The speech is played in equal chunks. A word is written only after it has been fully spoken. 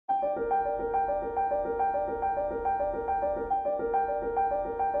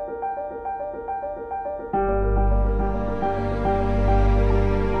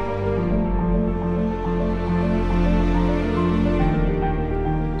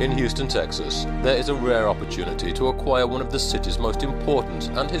In Houston, Texas, there is a rare opportunity to acquire one of the city's most important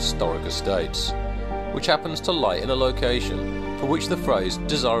and historic estates, which happens to lie in a location for which the phrase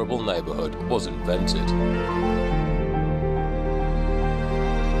desirable neighborhood was invented.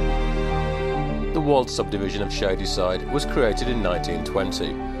 The walled subdivision of Shadyside was created in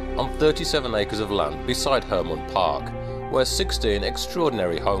 1920 on 37 acres of land beside Hermon Park, where 16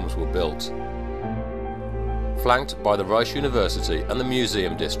 extraordinary homes were built. Flanked by the Rice University and the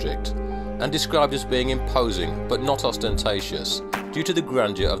Museum District, and described as being imposing but not ostentatious due to the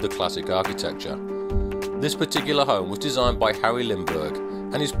grandeur of the classic architecture. This particular home was designed by Harrie Lindeberg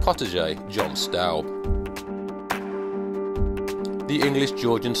and his protégé John Staub. The English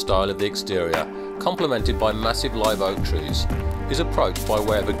Georgian style of the exterior, complemented by massive live oak trees, is approached by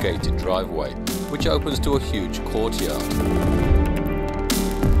way of a gated driveway, which opens to a huge courtyard.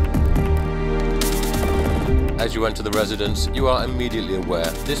 As you enter the residence, you are immediately aware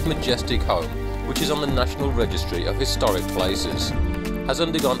this majestic home, which is on the National Registry of Historic Places, has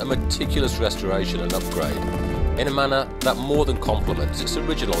undergone a meticulous restoration and upgrade in a manner that more than complements its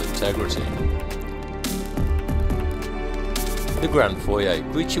original integrity. The grand foyer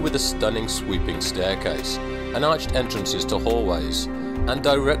greets you with a stunning sweeping staircase, and arched entrances to hallways, and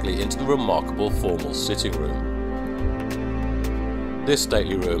directly into the remarkable formal sitting room. This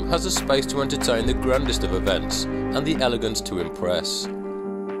stately room has the space to entertain the grandest of events and the elegance to impress.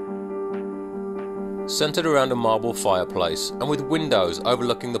 Centered around a marble fireplace and with windows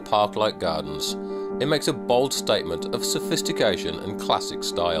overlooking the park-like gardens, it makes a bold statement of sophistication and classic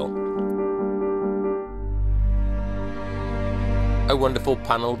style. A wonderful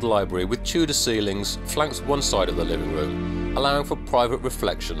panelled library with Tudor ceilings flanks one side of the living room, allowing for private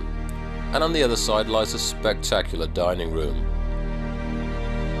reflection, and on the other side lies a spectacular dining room.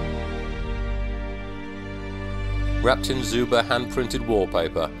 Wrapped in Zuba hand-printed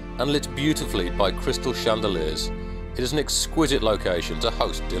wallpaper and lit beautifully by crystal chandeliers, it is an exquisite location to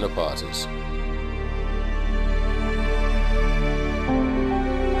host dinner parties.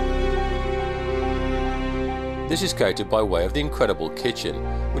 This is catered by way of the incredible kitchen,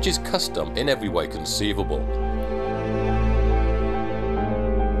 which is custom in every way conceivable.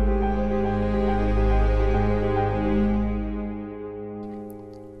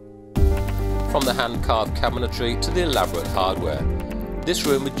 From the hand-carved cabinetry to the elaborate hardware, this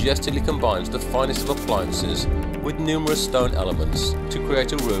room majestically combines the finest of appliances with numerous stone elements to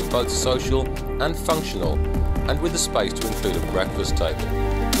create a room both social and functional, and with the space to include a breakfast table.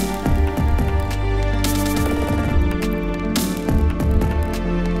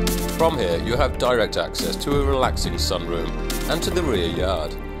 From here you have direct access to a relaxing sunroom and to the rear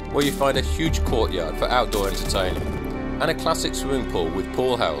yard, where you find a huge courtyard for outdoor entertaining, and a classic swimming pool with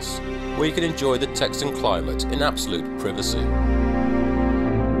pool house, where you can enjoy the Texan climate in absolute privacy.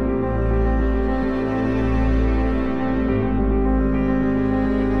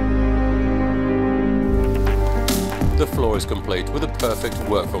 The floor is complete with a perfect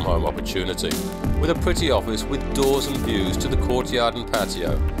work-from-home opportunity, with a pretty office with doors and views to the courtyard and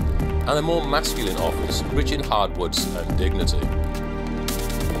patio, and a more masculine office rich in hardwoods and dignity.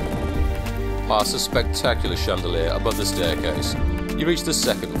 Past a spectacular chandelier above the staircase, you reach the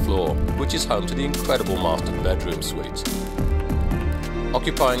second floor, which is home to the incredible master bedroom suite.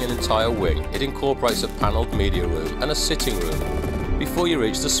 Occupying an entire wing, it incorporates a panelled media room and a sitting room, before you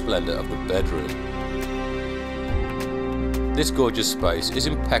reach the splendour of the bedroom. This gorgeous space is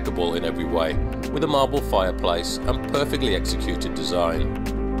impeccable in every way, with a marble fireplace and perfectly executed design.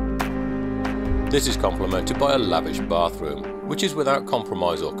 This is complemented by a lavish bathroom, which is without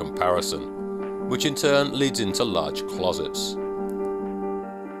compromise or comparison, which in turn leads into large closets.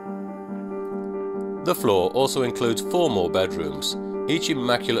 The floor also includes 4 more bedrooms, each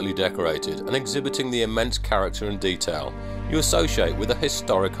immaculately decorated and exhibiting the immense character and detail you associate with a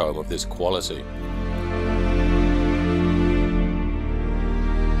historic home of this quality.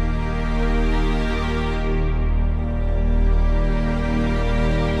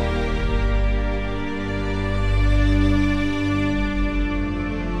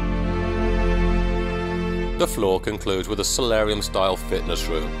 The floor concludes with a solarium-style fitness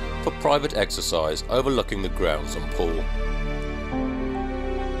room for private exercise overlooking the grounds and pool.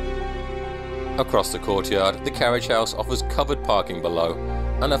 Across the courtyard, the carriage house offers covered parking below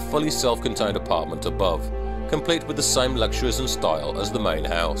and a fully self-contained apartment above, complete with the same luxuries and style as the main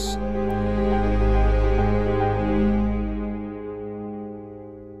house.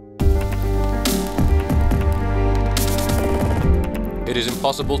 It is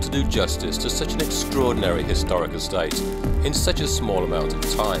impossible to do justice to such an extraordinary historic estate in such a small amount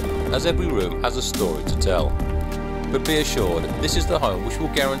of time, as every room has a story to tell. but be assured this is the home which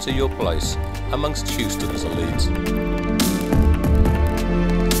will guarantee your place amongst Houston's elites.